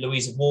to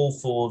Louisa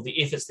Walls for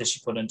the efforts that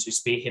she put into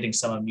spearheading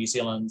some of New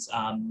Zealand's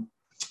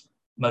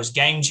most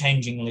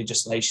game-changing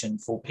legislation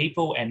for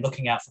people and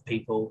looking out for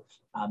people.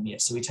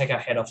 So we take our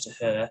hat off to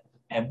her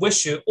and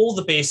wish her all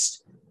the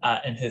best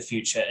in her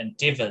future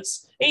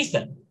endeavours.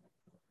 Ethin.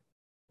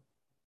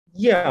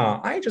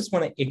 Yeah, I just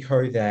want to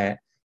echo that.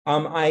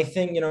 I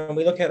think,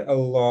 we look at a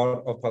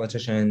lot of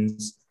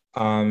politicians,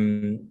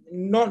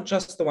 not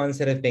just the ones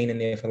that have been in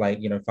there for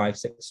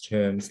 5-6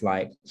 terms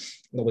like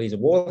Louisa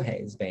Walls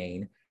has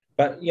been,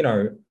 but,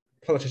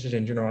 politicians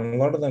in general, and a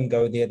lot of them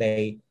go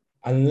there,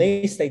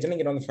 unless they didn't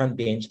get on the front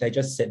bench, they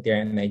just sit there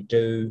and they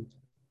do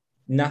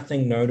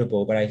nothing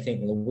notable. But I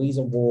think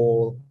Louisa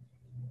Walls,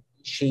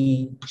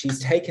 she's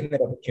taken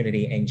that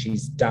opportunity and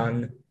she's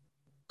done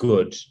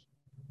good.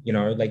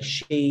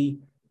 As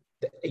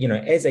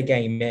a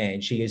gay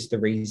man, she is the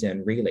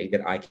reason really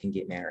that I can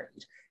get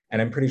married.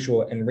 And I'm pretty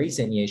sure in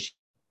recent years,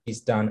 she's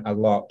done a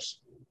lot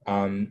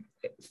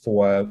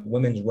for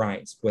women's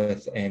rights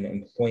within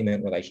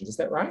employment relations. Is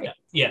that right?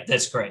 Yeah,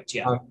 that's correct.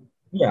 Yeah.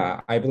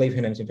 I believe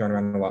her name's been thrown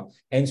around a lot.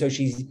 And so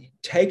she's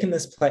taken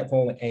this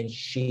platform and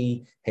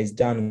she has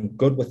done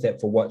good with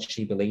it for what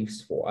she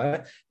believes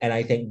for. And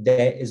I think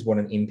that is what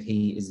an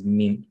MP is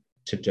meant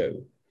to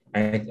do.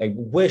 And I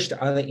wished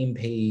other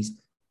MPs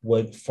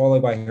would follow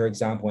by her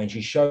example. And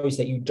she shows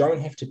that you don't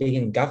have to be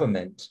in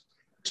government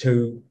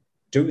to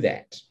do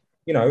that.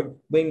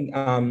 When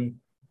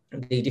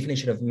the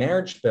definition of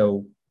marriage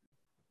bill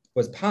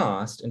was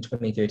passed in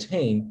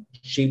 2013,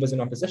 she was in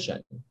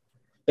opposition.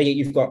 But yet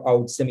you've got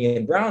old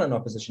Simeon Brown in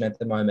opposition at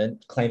the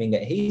moment, claiming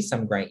that he's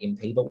some great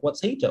MP, but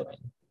what's he doing?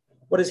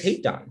 What has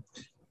he done?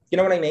 You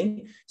know what I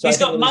mean? So he's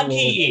got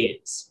monkey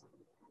ears.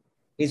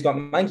 He's got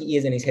monkey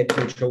ears and he's had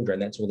 2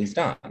 children. That's all he's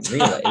done,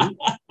 really.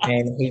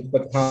 And he's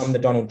become the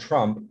Donald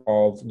Trump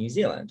of New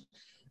Zealand.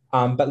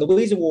 But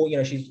Louisa Walls,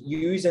 she's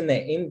using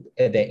the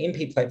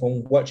MP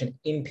platform, what an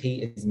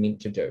MP is meant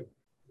to do.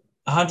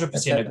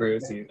 100% agree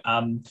with you.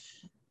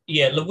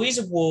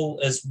 Louisa Walls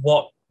is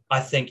what I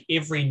think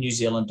every New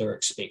Zealander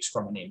expects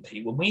from an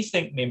MP. When we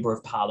think Member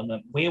of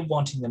Parliament, we're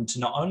wanting them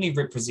to not only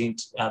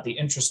represent the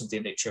interests of the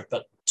electorate,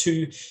 but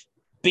to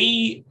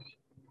be,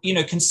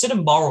 consider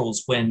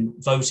morals when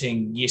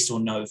voting yes or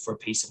no for a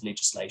piece of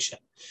legislation.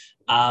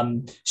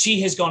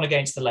 She has gone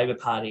against the Labour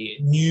Party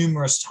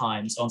numerous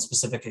times on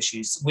specific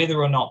issues,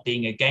 whether or not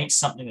being against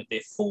something that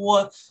they're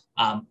for,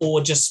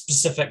 or just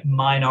specific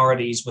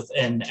minorities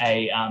within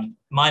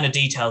minor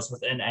details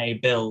within a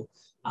bill.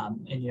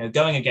 And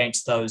going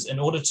against those in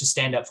order to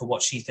stand up for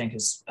what she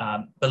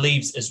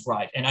believes is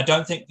right. And I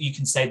don't think you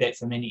can say that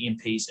for many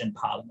MPs in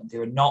Parliament.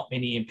 There are not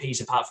many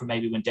MPs, apart from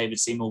maybe when David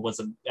Seymour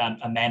was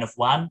a man of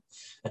one,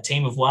 a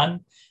team of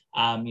one.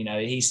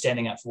 He's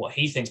standing up for what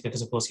he thinks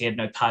because, of course, he had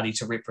no party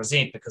to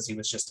represent because he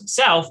was just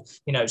himself.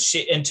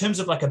 In terms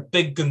of like a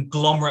big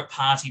conglomerate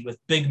party with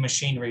big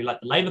machinery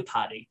like the Labour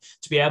Party,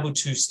 to be able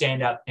to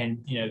stand up and,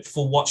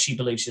 for what she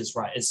believes is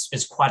right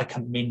is quite a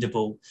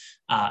commendable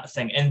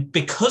thing. And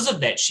because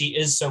of that, she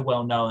is so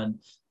well known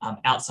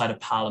outside of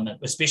Parliament,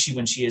 especially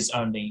when she is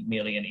only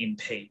merely an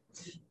MP.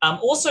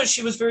 Also,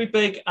 she was very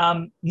big,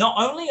 not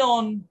only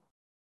on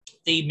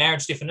the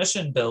marriage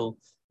definition bill,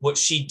 which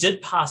she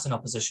did pass in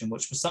opposition,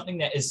 which was something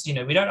that is,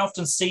 we don't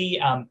often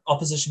see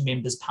opposition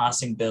members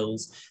passing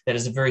bills. That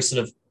is a very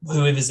sort of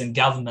whoever's in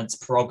government's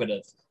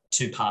prerogative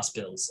to pass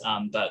bills.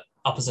 But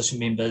opposition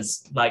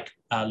members like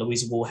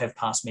Louisa Walls have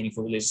passed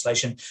meaningful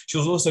legislation. She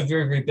was also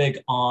very, very big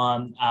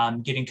on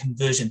getting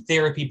conversion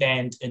therapy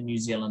banned in New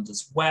Zealand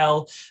as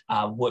well,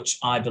 which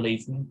I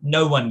believe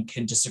no one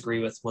can disagree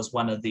with was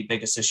one of the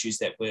biggest issues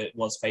that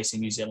was facing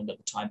New Zealand at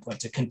the time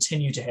point. To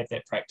continue to have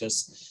that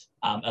practice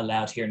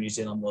allowed here in New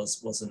Zealand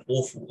was an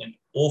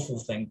awful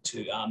thing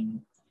to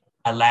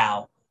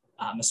allow.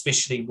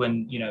 Especially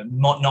when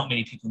not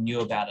many people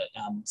knew about it.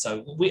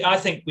 So I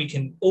think we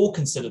can all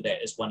consider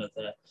that as one of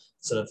the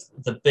sort of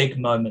the big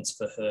moments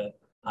for her,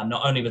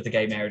 not only with the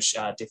gay marriage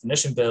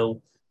definition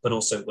bill, but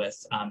also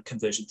with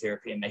conversion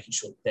therapy and making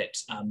sure that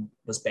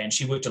was banned.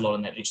 She worked a lot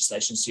on that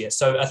legislation.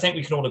 So I think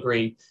we can all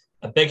agree,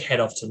 a big hat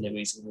off to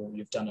Louisa Walls.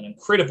 You've done an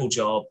incredible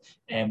job,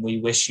 and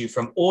we wish you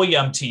from all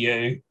young to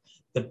you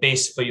the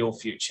best for your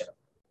future.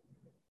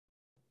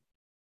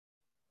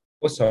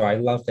 Also, I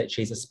love that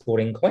she's a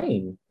sporting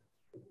queen.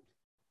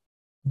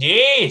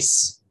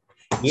 Yes,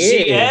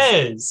 she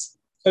is.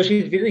 So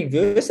she's very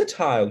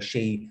versatile.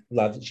 She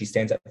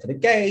stands up for the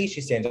gays,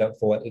 she stands up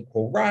for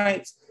equal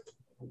rights,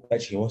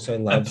 but she also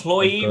loves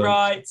employee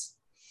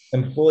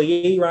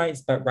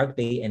rights, but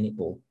rugby and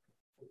netball.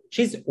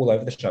 She's all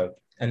over the show,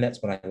 and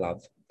that's what I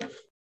love.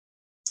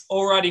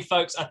 Alrighty,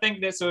 folks, I think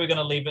that's where we're going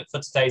to leave it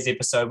for today's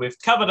episode. We've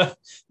covered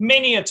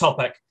many a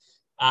topic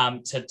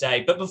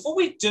today, but before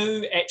we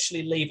do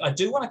actually leave, I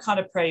do want to kind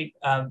of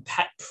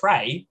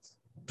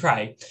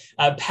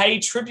pay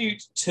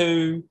tribute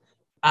to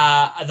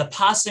the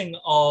passing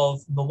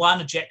of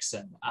Moana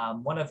Jackson,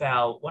 one of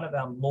our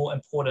more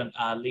important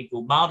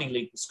Māori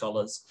legal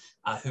scholars,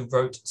 who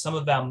wrote some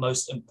of our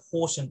most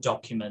important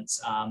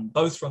documents,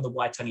 both from the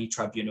Waitangi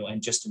Tribunal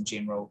and just in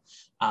general,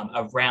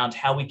 around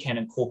how we can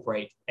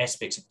incorporate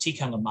aspects of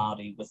tikanga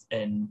Māori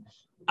within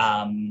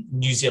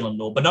New Zealand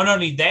law. But not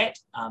only that,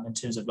 in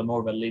terms of more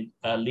of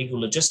a legal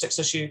logistics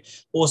issue,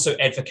 also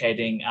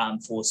advocating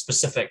for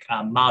specific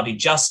Māori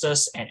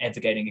justice and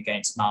advocating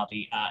against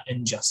Māori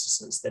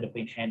injustices that have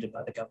been handed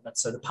by the government.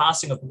 So the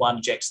passing of Moana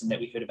Jackson that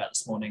we heard about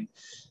this morning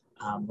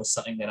was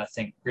something that I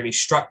think really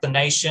struck the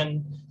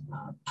nation,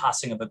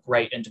 passing of a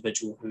great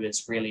individual who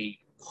has really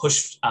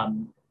pushed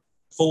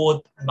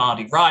forward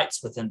Māori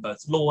rights within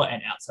both law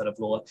and outside of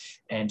law.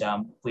 And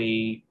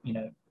we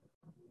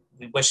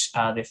wish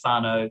their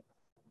whānau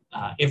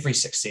every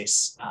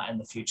success in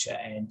the future.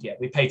 And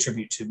we pay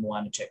tribute to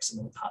Moana Jackson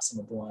and the passing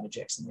of Moana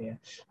Jackson there.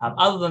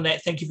 Other than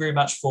that, thank you very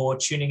much for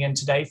tuning in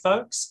today,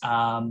 folks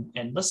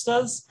and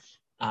listeners.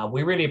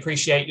 We really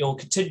appreciate your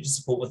continued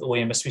support with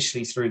OYM,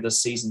 especially through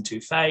this season 2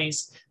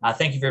 phase.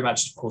 Thank you very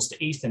much, of course, to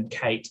Ethin,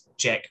 Kate,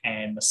 Jack,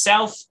 and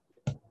myself.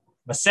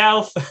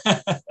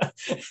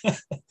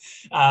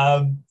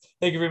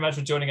 Thank you very much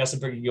for joining us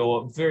and bringing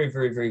your very,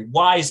 very, very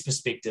wise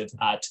perspective to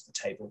the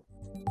table.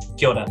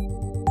 Kia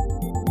ora.